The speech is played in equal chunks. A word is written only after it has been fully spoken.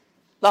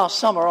Last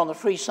summer on a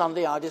free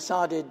Sunday, I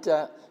decided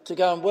to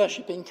go and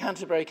worship in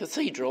Canterbury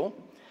Cathedral,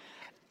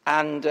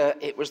 and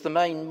it was the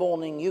main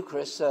morning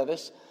Eucharist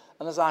service.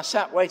 And as I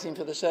sat waiting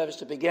for the service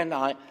to begin,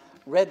 I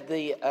read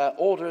the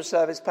order of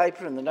service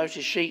paper and the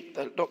notice sheet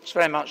that looks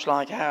very much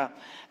like our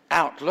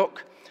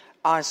Outlook.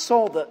 I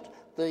saw that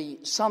the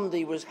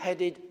Sunday was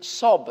headed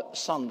Sob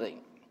Sunday.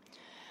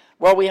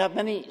 Well, we have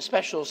many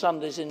special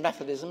Sundays in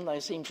Methodism. They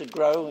seem to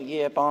grow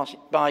year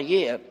by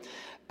year.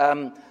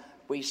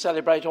 We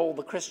celebrate all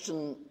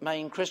the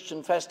main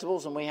Christian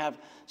festivals, and we have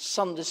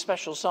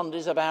special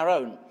Sundays of our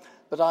own.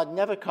 But I'd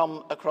never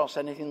come across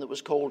anything that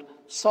was called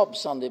Sob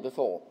Sunday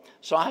before.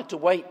 So I had to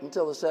wait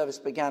until the service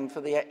began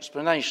for the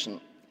explanation.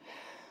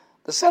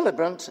 The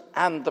celebrant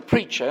and the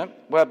preacher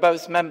were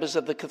both members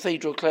of the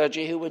cathedral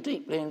clergy who were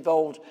deeply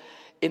involved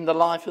in the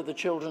life of the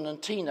children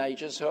and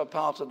teenagers who are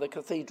part of the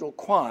cathedral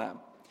choir.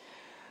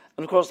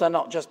 And of course, they're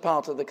not just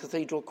part of the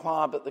cathedral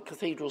choir, but the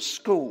cathedral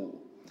school.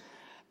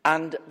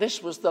 And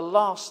this was the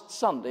last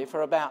Sunday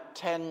for about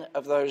 10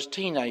 of those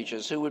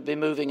teenagers who would be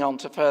moving on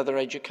to further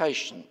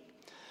education.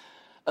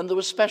 And there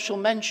was special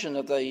mention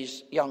of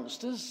these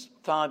youngsters,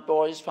 5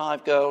 boys,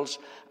 5 girls,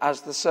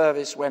 as the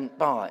service went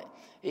by.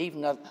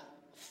 Even a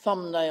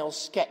thumbnail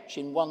sketch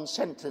in one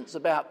sentence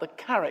about the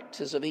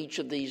characters of each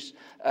of these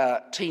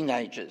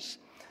teenagers.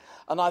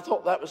 And I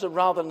thought that was a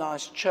rather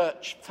nice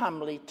church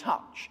family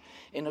touch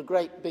in a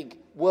great big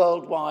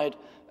worldwide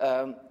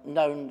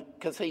known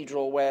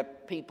cathedral where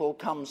people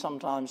come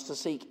sometimes to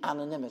seek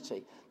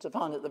anonymity, to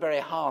find at the very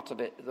heart of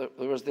it that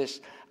there was this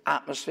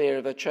atmosphere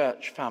of a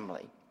church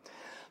family.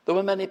 There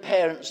were many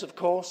parents, of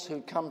course,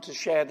 who'd come to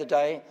share the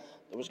day.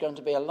 There was going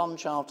to be a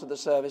lunch after the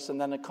service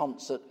and then a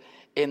concert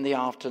in the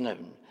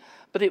afternoon.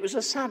 But it was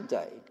a sad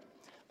day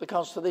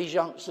because for these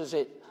youngsters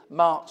it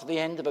marked the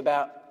end of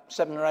about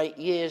 7 or 8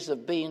 years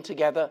of being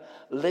together,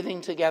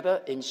 living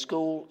together in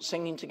school,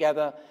 singing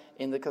together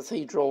in the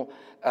cathedral,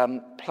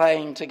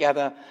 playing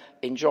together,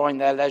 enjoying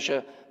their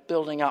leisure,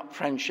 building up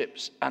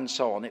friendships and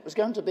so on. It was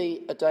going to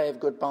be a day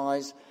of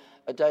goodbyes,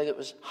 a day that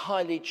was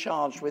highly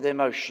charged with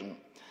emotion,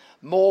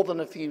 more than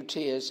a few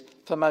tears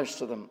for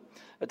most of them,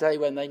 a day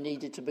when they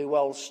needed to be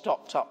well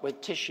stocked up with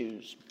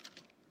tissues.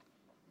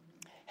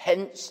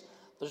 Hence,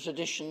 the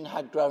tradition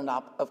had grown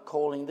up of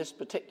calling this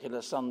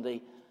particular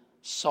Sunday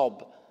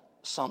Sob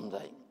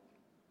Sunday.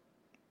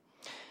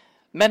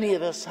 Many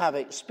of us have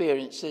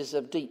experiences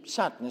of deep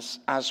sadness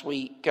as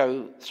we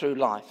go through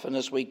life and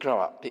as we grow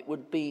up. It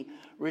would be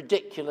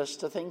ridiculous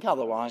to think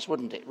otherwise,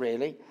 wouldn't it,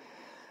 really?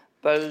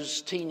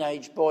 Those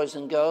teenage boys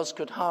and girls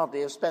could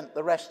hardly have spent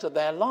the rest of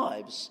their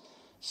lives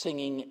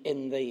singing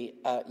in the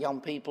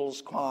young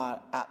people's choir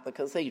at the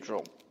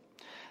cathedral.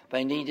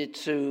 They needed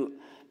to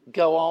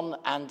go on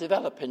and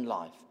develop in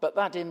life, but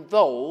that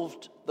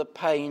involved the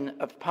pain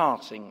of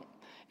parting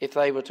if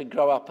they were to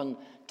grow up and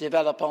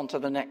develop onto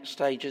the next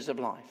stages of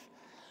life.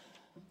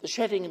 The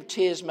shedding of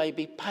tears may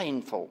be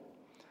painful,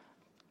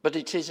 but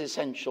it is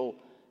essential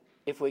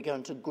if we're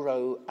going to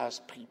grow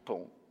as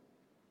people.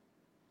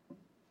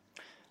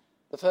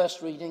 The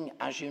first reading,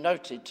 as you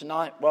noted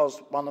tonight,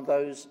 was one of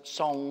those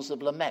songs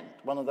of lament,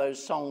 one of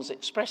those songs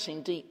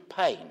expressing deep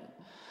pain.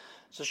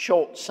 It's a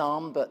short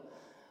psalm, but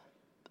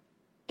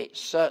it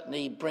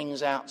certainly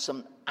brings out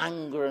some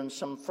anger and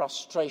some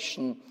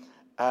frustration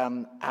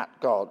at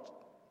God.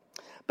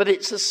 But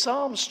it's a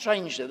psalm,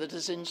 strangely, that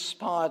has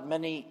inspired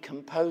many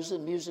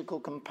musical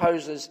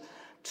composers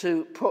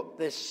to put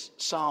this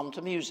psalm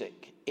to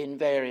music in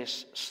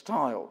various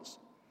styles.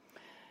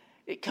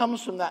 It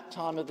comes from that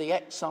time of the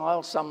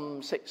exile,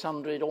 some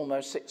 600,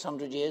 almost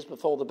 600 years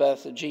before the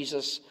birth of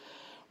Jesus,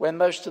 when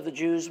most of the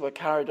Jews were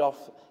carried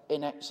off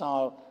in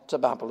exile to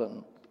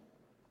Babylon.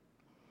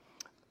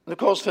 And of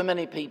course, for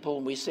many people,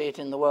 we see it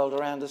in the world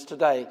around us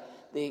today,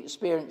 the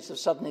experience of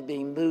suddenly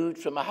being moved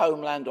from a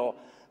homeland or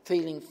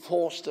feeling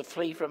forced to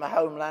flee from a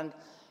homeland,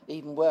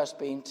 even worse,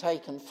 being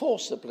taken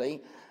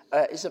forcibly,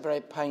 is a very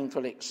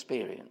painful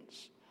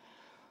experience.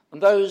 And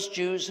those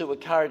Jews who were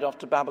carried off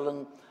to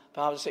Babylon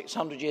 500 or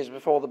 600 years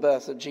before the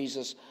birth of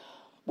Jesus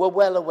were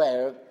well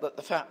aware that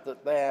the fact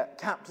that their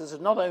captors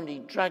had not only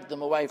dragged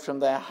them away from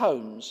their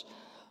homes,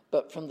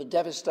 but from the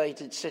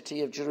devastated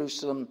city of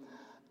Jerusalem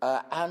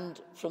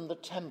and from the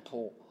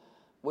temple,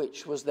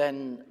 which was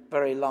then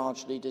very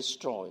largely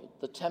destroyed.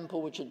 The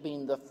temple which had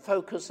been the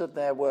focus of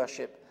their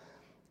worship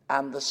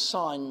and the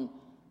sign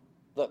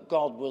that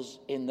God was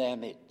in their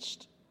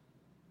midst.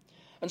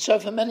 And so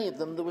for many of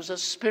them there was a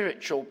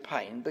spiritual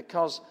pain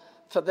because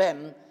for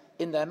them,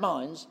 in their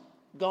minds,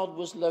 God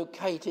was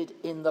located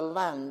in the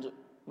land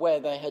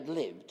where they had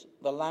lived,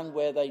 the land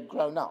where they'd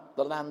grown up,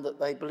 the land that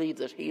they believed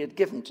that he had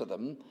given to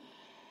them.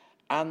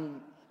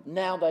 And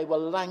now they were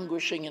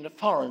languishing in a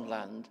foreign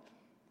land.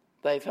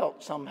 They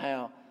felt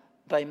somehow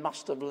they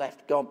must have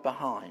left God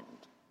behind.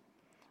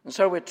 And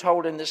so we're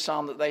told in this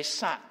psalm that they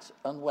sat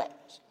and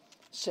wept.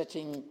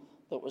 Sitting,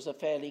 that was a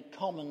fairly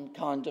common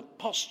kind of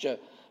posture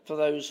for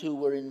those who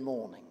were in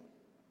mourning.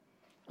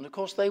 And of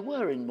course they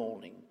were in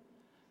mourning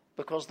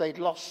because they'd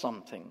lost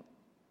something.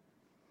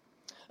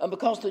 And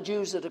because the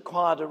Jews had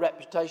acquired a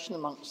reputation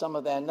amongst some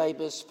of their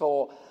neighbours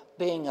for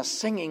being a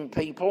singing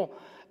people,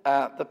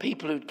 the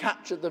people who'd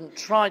captured them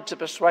tried to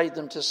persuade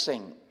them to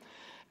sing.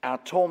 Our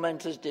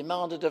tormentors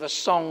demanded of us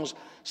songs.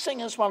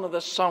 Sing us one of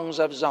the songs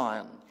of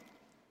Zion.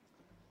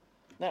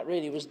 That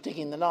really was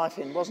digging the knife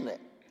in, wasn't it?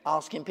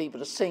 Asking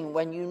people to sing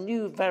when you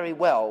knew very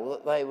well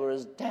that they were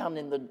as down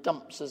in the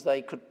dumps as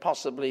they could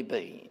possibly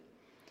be.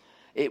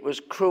 It was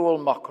cruel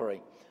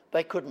mockery.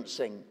 They couldn't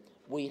sing.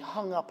 We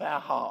hung up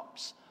our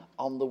harps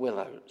on the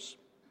willows.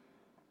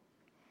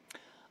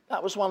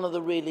 That was one of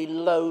the really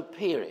low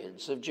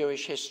periods of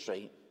Jewish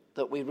history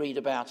that we read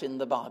about in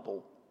the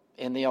Bible,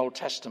 in the Old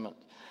Testament.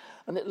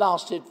 And it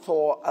lasted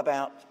for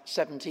about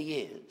 70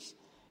 years.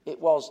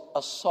 It was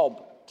a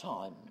sob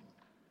time.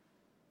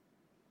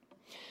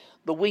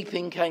 The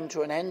weeping came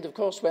to an end, of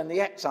course, when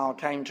the exile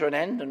came to an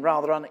end, and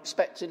rather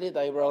unexpectedly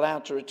they were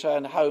allowed to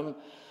return home.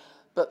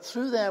 But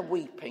through their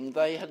weeping,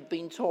 they had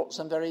been taught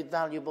some very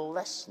valuable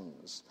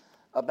lessons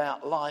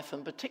about life,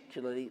 and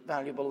particularly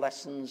valuable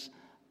lessons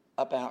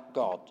about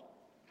God.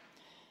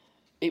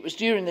 It was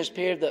during this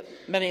period that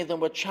many of them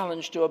were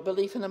challenged to a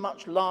belief in a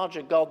much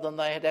larger God than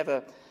they had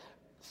ever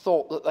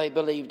thought that they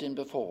believed in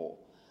before.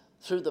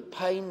 Through the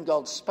pain,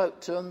 God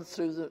spoke to them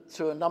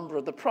through a number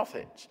of the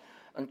prophets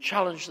and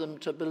challenged them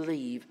to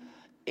believe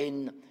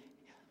in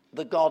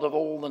the God of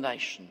all the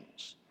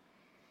nations.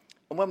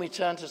 And when we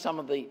turn to some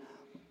of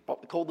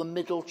what we call the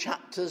middle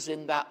chapters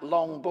in that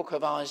long book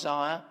of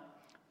Isaiah,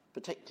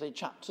 particularly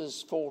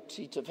chapters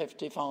 40 to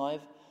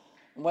 55,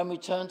 and when we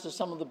turn to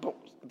some of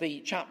the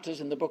chapters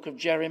in the book of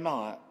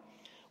Jeremiah,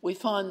 we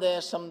find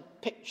there some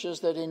pictures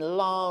that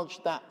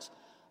enlarge that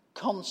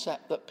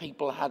concept that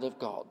people had of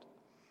God.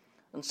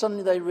 And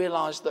suddenly they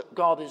realize that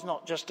God is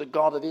not just a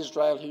God of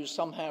Israel who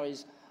somehow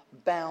is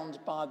bound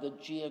by the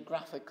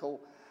geographical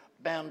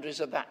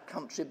boundaries of that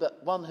country,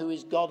 but one who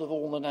is God of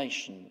all the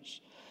nations,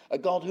 a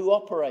God who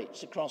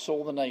operates across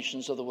all the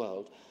nations of the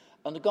world,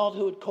 and a God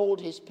who had called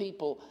his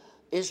people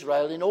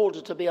Israel in order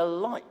to be a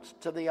light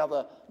to the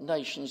other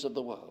nations of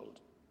the world.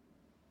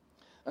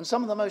 And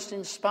some of the most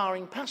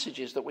inspiring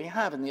passages that we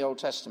have in the Old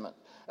Testament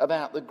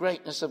about the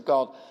greatness of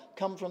God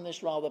come from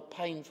this rather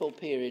painful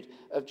period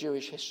of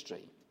Jewish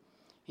history.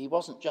 He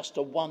wasn't just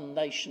a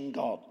one-nation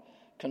God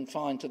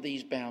confined to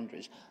these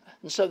boundaries.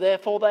 And so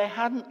therefore they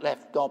hadn't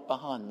left God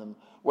behind them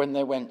when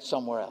they went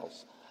somewhere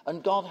else.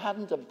 And God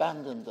hadn't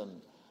abandoned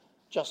them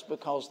just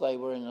because they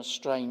were in a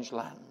strange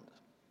land.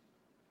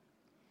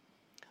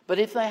 But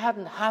if they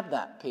hadn't had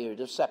that period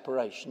of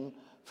separation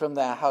from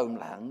their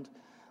homeland,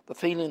 the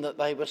feeling that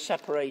they were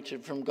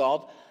separated from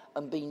God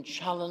and being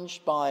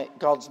challenged by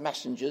God's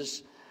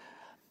messengers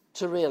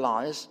to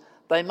realise,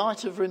 they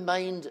might have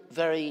remained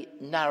very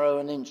narrow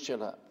and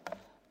insular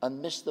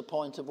and missed the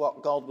point of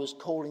what God was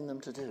calling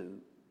them to do.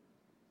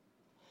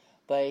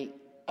 They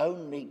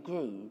only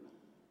grew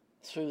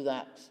through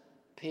that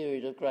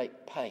period of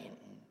great pain.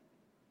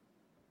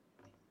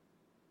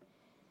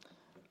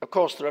 Of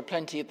course, there are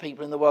plenty of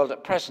people in the world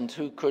at present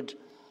who could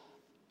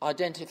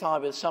identify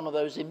with some of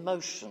those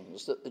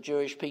emotions that the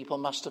Jewish people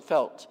must have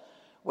felt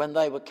when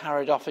they were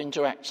carried off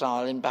into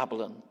exile in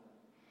Babylon.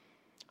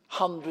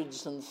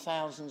 Hundreds and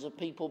thousands of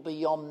people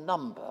beyond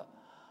number,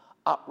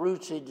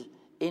 uprooted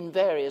in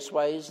various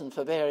ways and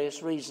for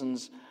various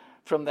reasons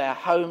from their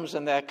homes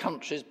and their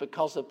countries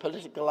because of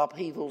political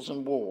upheavals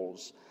and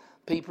wars.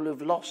 People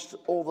who've lost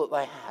all that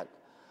they had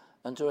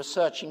and who are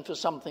searching for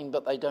something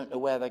but they don't know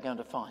where they're going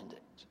to find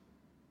it.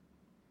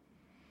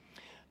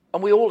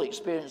 And we all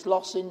experience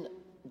loss in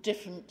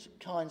different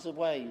kinds of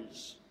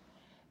ways,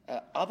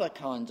 other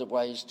kinds of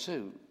ways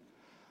too.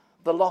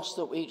 The loss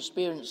that we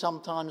experience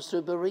sometimes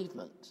through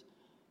bereavement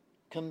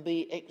can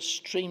be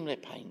extremely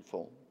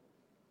painful.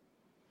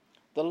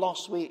 The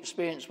loss we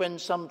experience when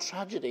some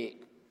tragedy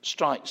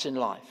strikes in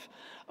life,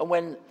 and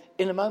when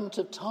in a moment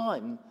of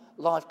time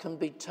life can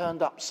be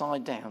turned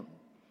upside down.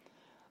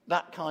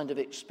 That kind of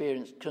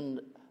experience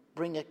can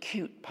bring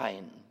acute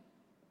pain.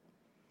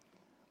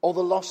 Or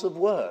the loss of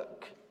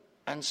work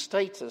and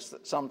status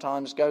that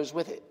sometimes goes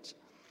with it,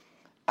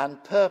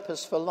 and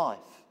purpose for life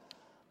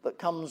that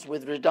comes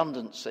with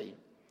redundancy,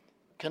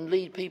 can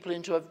lead people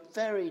into a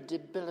very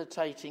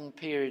debilitating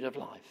period of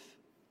life.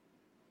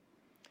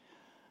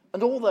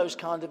 And all those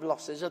kind of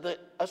losses are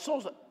a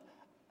sort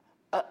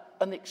of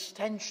an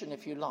extension,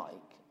 if you like,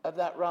 of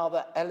that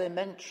rather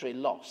elementary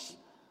loss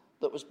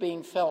that was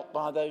being felt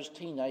by those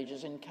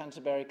teenagers in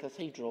Canterbury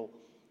Cathedral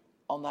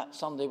on that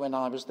Sunday when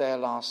I was there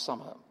last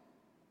summer.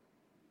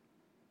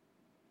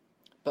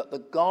 But the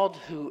God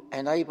who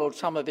enabled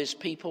some of his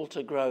people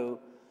to grow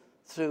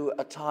through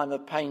a time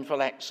of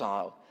painful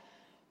exile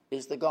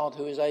is the God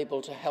who is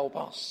able to help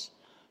us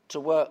to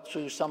work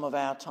through some of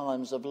our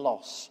times of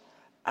loss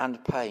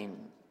and pain.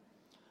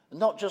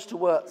 Not just to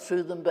work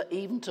through them, but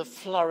even to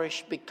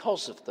flourish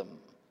because of them.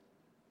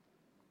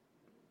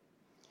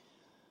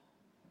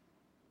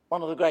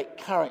 One of the great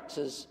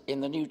characters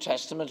in the New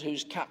Testament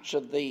who's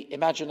captured the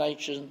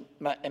imagination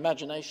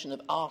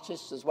of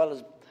artists as well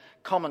as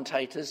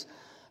commentators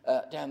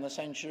down the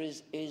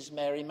centuries is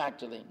Mary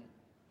Magdalene.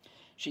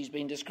 She's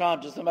been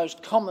described as the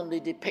most commonly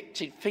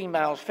depicted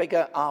female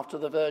figure after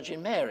the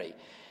Virgin Mary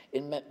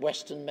in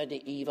Western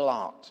medieval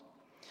art.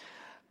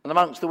 And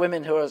amongst the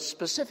women who are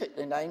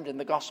specifically named in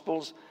the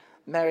Gospels,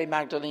 Mary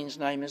Magdalene's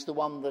name is the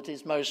one that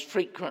is most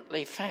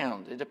frequently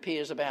found. It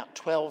appears about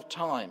 12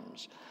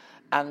 times,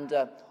 and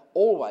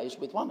always,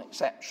 with one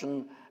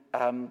exception,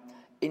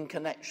 in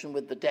connection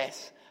with the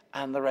death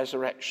and the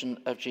resurrection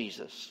of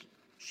Jesus.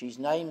 She's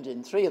named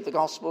in 3 of the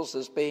Gospels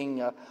as being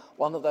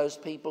one of those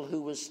people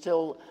who was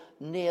still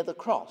near the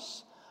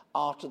cross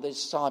after the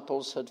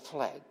disciples had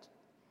fled.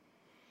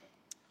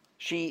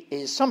 She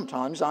is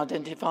sometimes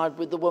identified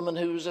with the woman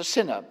who was a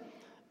sinner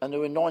and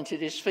who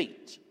anointed his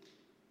feet.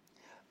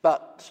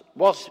 But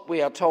what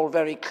we are told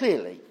very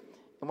clearly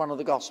in one of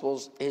the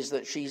Gospels is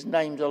that she's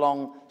named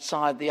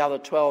alongside the other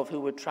 12 who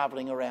were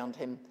travelling around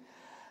him,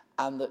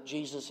 and that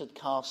Jesus had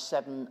cast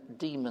 7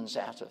 demons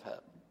out of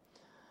her.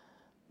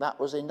 That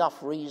was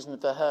enough reason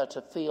for her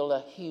to feel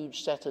a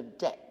huge set of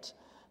debt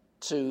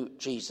to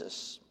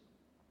Jesus.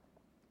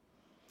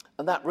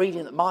 And that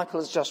reading that Michael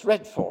has just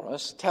read for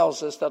us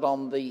tells us that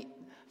on the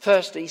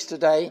first Easter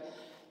day,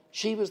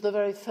 she was the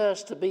very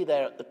first to be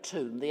there at the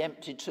tomb, the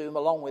empty tomb,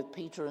 along with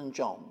Peter and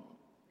John.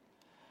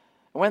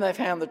 And when they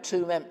found the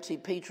tomb empty,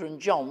 Peter and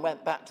John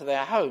went back to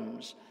their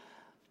homes,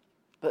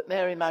 but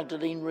Mary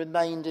Magdalene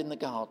remained in the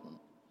garden,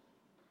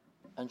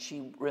 and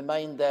she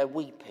remained there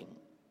weeping,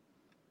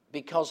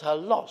 because her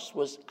loss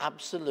was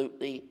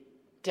absolutely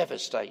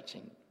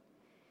devastating.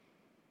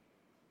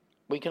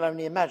 We can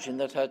only imagine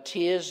that her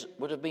tears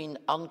would have been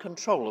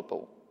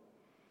uncontrollable.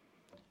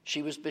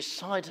 She was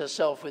beside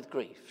herself with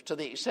grief, to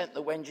the extent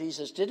that when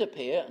Jesus did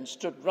appear and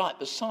stood right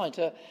beside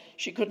her,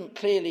 she couldn't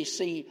clearly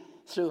see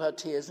through her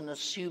tears and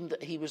assumed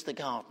that he was the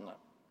gardener.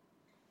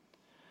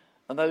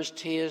 And those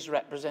tears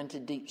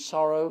represented deep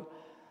sorrow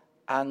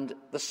and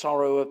the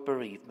sorrow of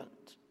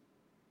bereavement.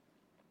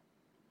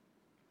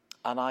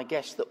 And I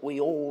guess that we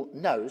all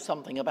know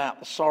something about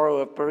the sorrow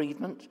of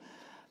bereavement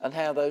and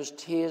how those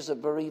tears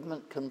of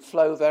bereavement can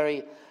flow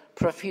very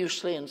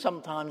profusely and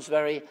sometimes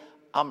very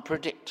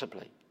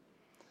unpredictably.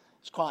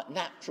 It's quite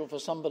natural for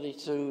somebody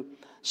to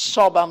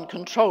sob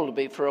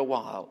uncontrollably for a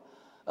while,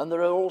 and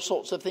there are all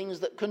sorts of things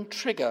that can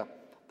trigger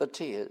the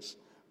tears.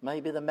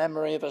 Maybe the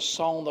memory of a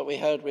song that we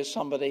heard with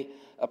somebody,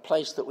 a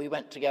place that we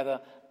went together,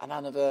 an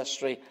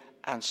anniversary,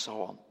 and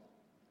so on.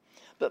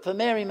 But for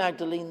Mary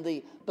Magdalene,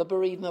 the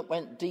bereavement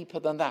went deeper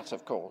than that,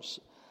 of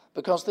course,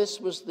 because this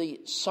was the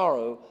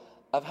sorrow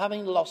of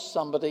having lost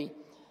somebody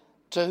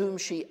to whom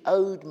she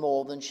owed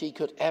more than she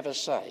could ever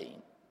say.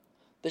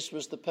 This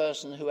was the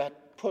person who had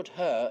put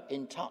her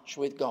in touch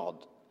with God.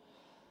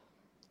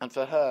 And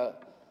for her,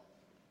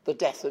 the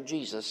death of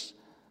Jesus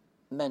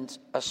meant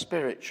a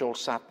spiritual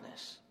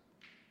sadness.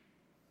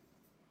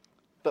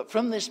 But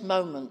from this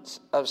moment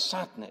of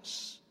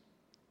sadness,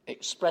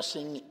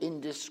 expressing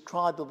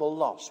indescribable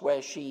loss,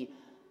 where she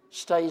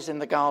stays in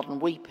the garden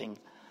weeping,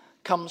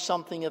 comes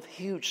something of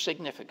huge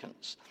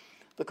significance,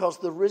 because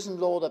the risen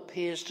Lord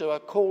appears to her,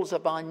 calls her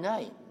by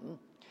name,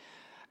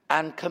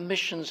 and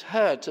commissions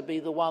her to be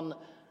the one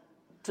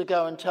to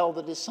go and tell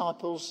the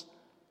disciples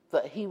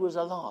that he was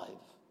alive.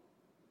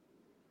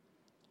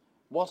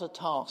 What a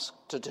task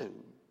to do.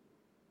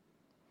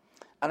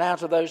 And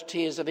out of those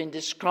tears of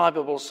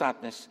indescribable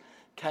sadness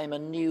came a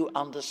new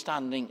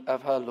understanding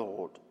of her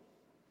Lord.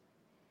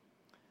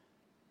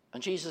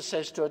 And Jesus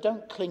says to her,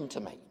 "Don't cling to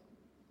me.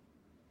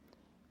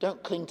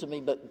 Don't cling to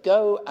me, but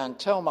go and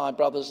tell my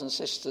brothers and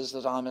sisters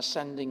that I'm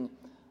ascending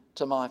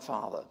to my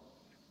Father."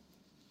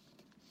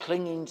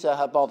 Clinging to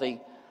her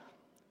body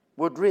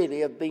would really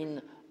have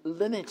been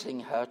limiting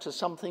her to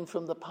something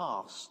from the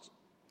past,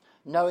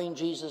 knowing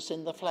Jesus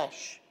in the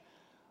flesh,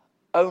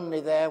 only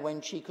there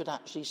when she could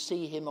actually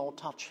see him or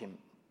touch him.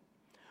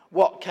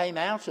 What came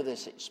out of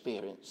this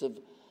experience of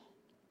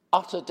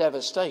utter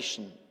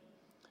devastation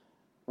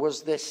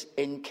was this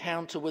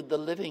encounter with the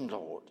living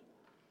Lord.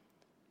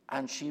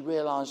 And she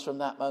realized from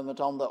that moment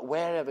on that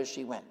wherever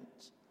she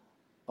went,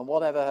 and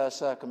whatever her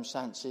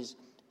circumstances,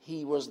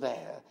 he was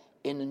there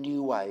in a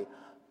new way.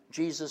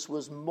 Jesus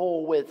was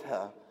more with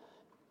her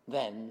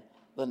then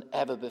than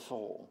ever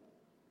before.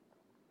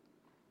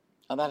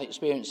 And that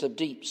experience of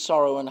deep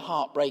sorrow and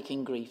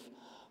heartbreaking grief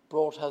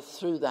brought her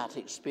through that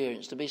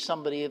experience to be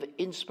somebody of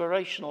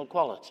inspirational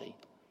quality.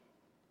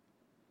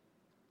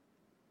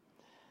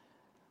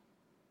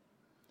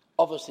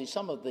 Obviously,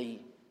 some of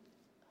the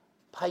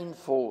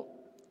painful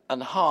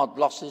and hard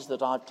losses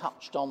that I've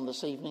touched on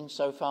this evening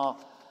so far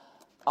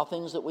are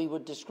things that we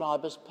would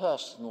describe as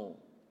personal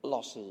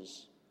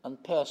losses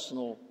and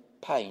personal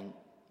pain.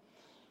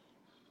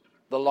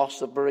 The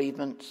loss of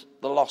bereavement,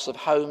 the loss of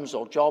homes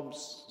or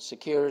jobs,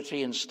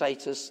 security and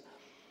status,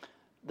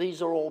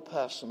 these are all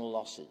personal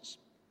losses.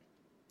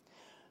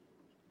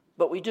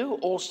 But we do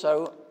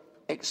also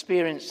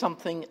experience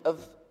something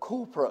of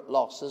corporate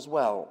loss as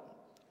well.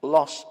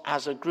 Loss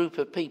as a group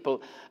of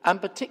people, and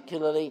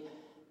particularly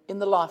in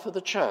the life of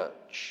the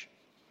church.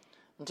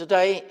 And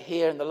today,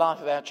 here in the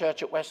life of our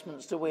church at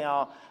Westminster, we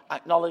are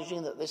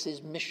acknowledging that this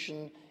is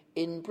Mission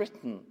in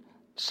Britain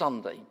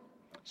Sunday.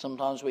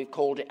 Sometimes we've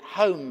called it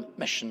home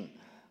mission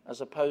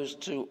as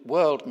opposed to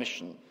world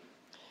mission.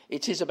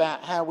 It is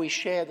about how we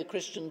share the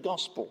Christian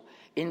gospel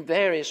in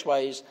various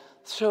ways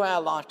through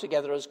our life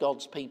together as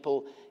God's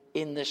people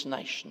in this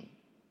nation.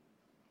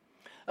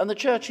 And the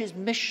church's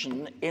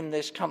mission in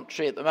this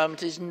country at the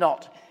moment is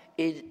not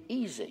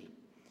easy.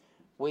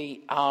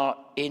 We are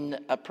in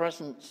a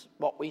present,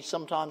 what we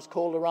sometimes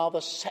call a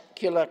rather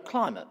secular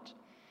climate.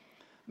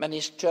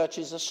 Many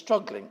churches are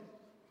struggling.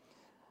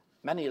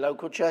 Many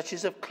local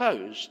churches have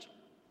closed.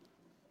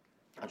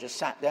 I just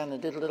sat down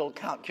and did a little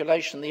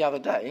calculation the other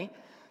day,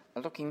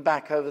 looking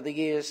back over the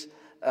years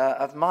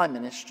of my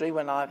ministry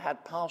when I've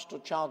had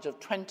pastoral charge of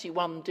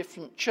 21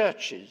 different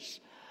churches.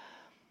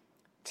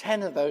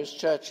 10 of those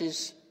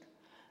churches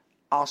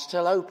are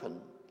still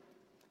open,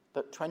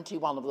 but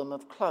 21 of them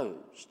have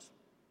closed.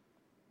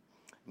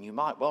 And you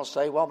might well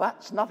say, well,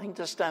 that's nothing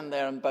to stand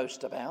there and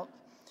boast about.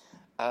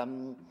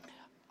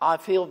 I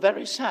feel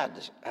very sad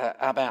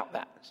about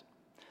that.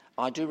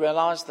 I do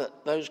realise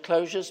that those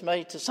closures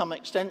may to some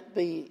extent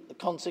be a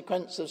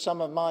consequence of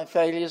some of my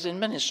failures in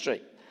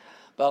ministry,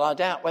 but I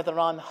doubt whether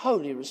I'm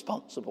wholly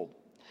responsible.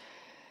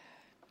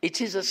 It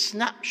is a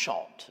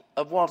snapshot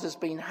of what has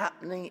been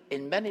happening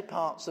in many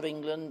parts of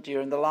England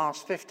during the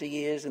last 50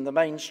 years in the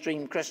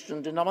mainstream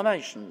Christian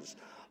denominations.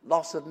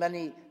 Loss of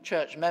many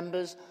church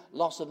members,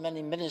 loss of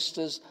many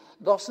ministers,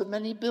 loss of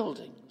many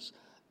buildings,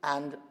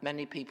 and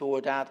many people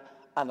would add,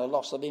 and a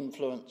loss of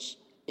influence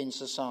in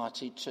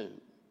society too.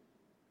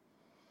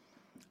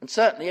 And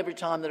certainly every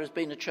time there has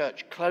been a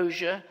church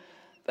closure,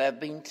 there have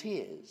been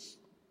tears,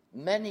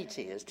 many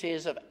tears,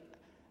 tears of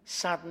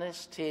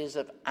sadness, tears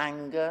of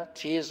anger,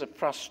 tears of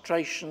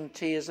frustration,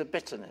 tears of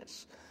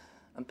bitterness.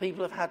 And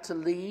people have had to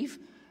leave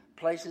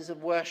places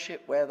of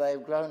worship where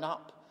they've grown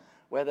up,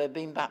 where they've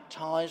been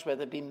baptised, where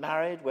they've been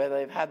married, where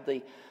they've had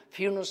the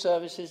funeral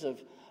services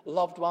of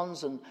loved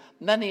ones and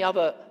many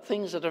other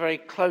things that are very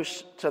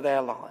close to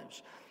their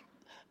lives.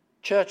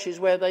 Churches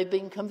where they've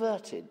been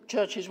converted,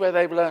 churches where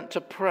they've learnt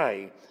to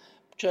pray,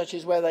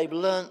 churches where they've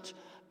learnt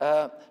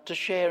to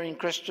share in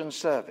Christian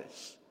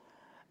service,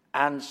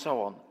 and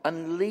so on.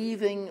 And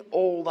leaving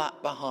all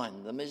that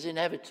behind them is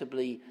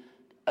inevitably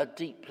a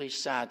deeply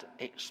sad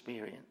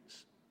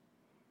experience.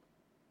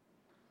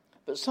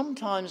 But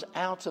sometimes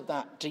out of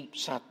that deep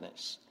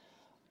sadness,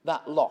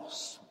 that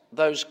loss,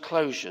 those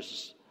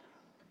closures,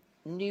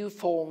 new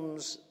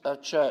forms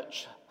of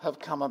church have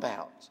come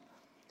about,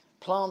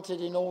 planted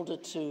in order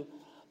to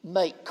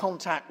make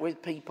contact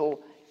with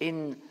people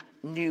in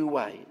new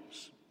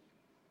ways.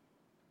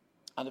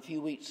 And a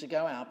few weeks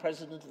ago, our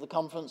president of the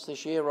conference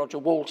this year, Roger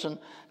Walton,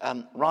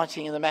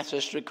 writing in the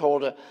Methodist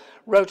Recorder,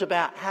 wrote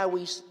about how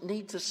we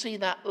need to see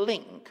that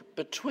link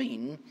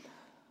between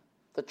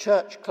the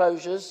church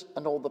closures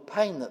and all the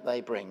pain that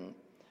they bring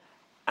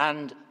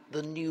and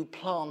the new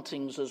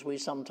plantings, as we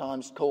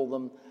sometimes call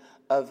them,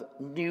 of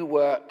new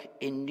work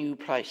in new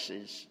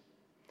places.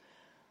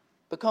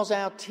 Because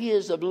our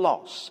tears of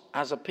loss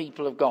as a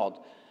people of God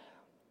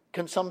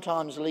can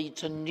sometimes lead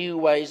to new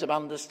ways of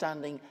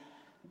understanding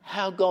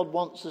how God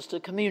wants us to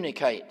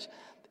communicate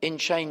in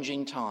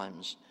changing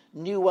times,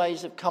 new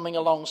ways of coming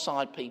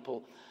alongside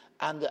people,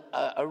 and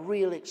a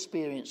real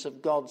experience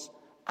of God's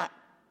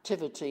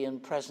activity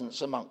and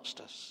presence amongst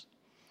us.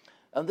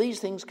 And these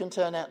things can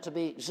turn out to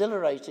be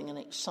exhilarating and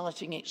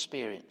exciting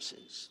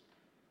experiences.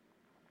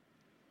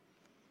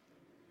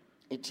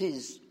 It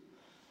is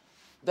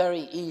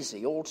very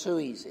easy, all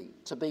too easy,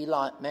 to be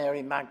like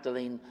Mary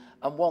Magdalene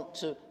and want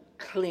to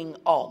cling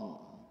on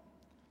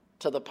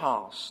to the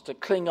past, to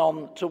cling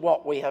on to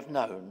what we have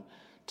known,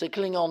 to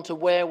cling on to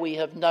where we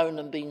have known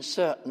and been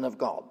certain of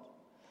God,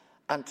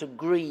 and to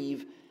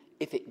grieve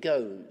if it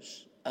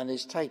goes and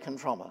is taken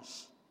from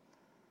us.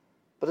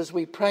 But as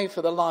we pray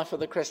for the life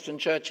of the Christian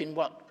church in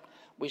what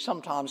we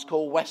sometimes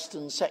call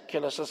Western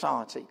secular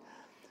society,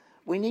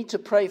 we need to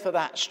pray for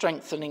that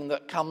strengthening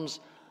that comes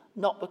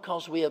not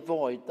because we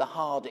avoid the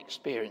hard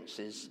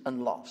experiences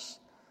and loss,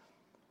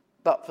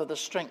 but for the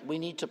strength. We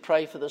need to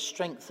pray for the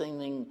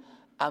strengthening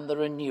and the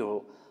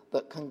renewal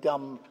that can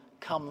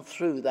come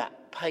through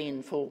that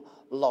painful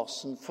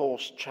loss and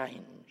forced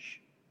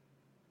change.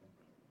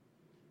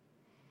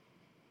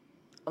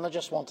 And I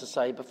just want to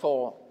say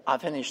before I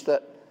finish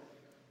that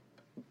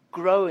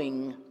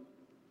growing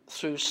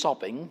through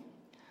sobbing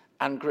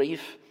and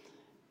grief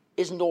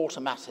isn't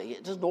automatic.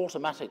 It doesn't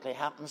automatically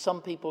happen.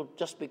 Some people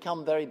just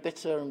become very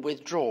bitter and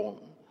withdrawn.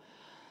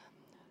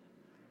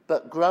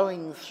 But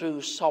growing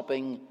through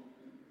sobbing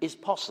is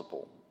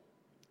possible.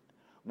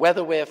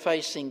 Whether we're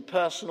facing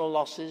personal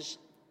losses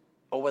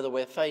or whether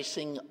we're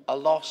facing a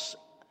loss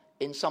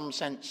in some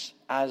sense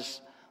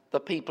as the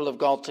people of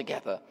God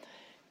together,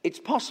 it's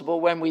possible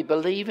when we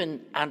believe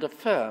in and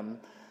affirm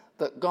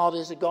that God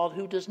is a God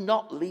who does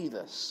not leave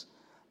us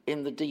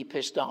in the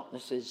deepest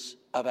darknesses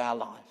of our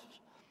life,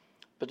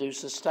 but who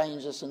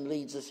sustains us and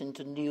leads us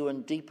into new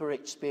and deeper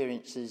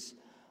experiences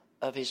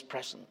of his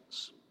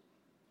presence.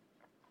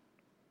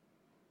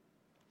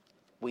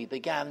 We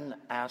began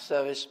our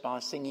service by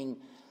singing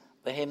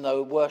the hymn,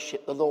 "O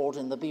Worship the Lord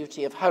in the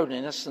Beauty of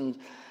Holiness," and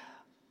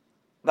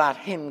that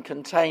hymn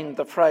contained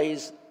the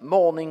phrase,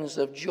 mornings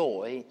of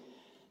joy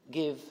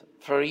give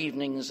for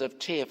evenings of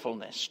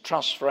tearfulness,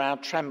 trust for our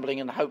trembling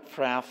and hope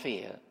for our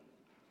fear.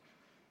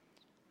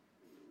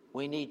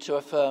 We need to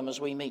affirm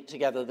as we meet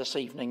together this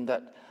evening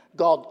that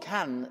God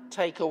can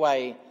take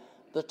away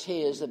the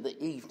tears of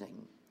the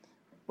evening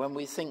when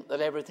we think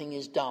that everything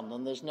is done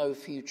and there's no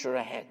future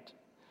ahead,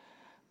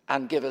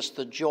 and give us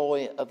the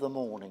joy of the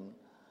morning,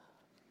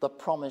 the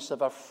promise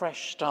of a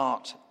fresh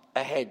start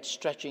ahead,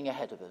 stretching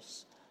ahead of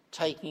us,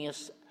 taking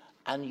us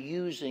and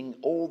using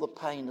all the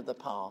pain of the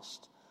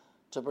past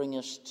to bring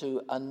us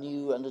to a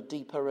new and a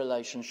deeper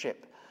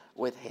relationship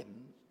with him.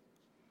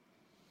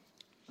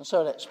 And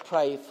so let's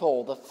pray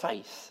for the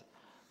faith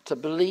to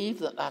believe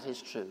that that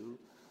is true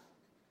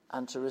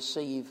and to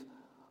receive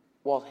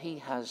what he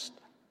has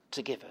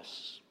to give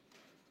us.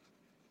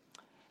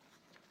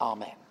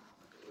 Amen.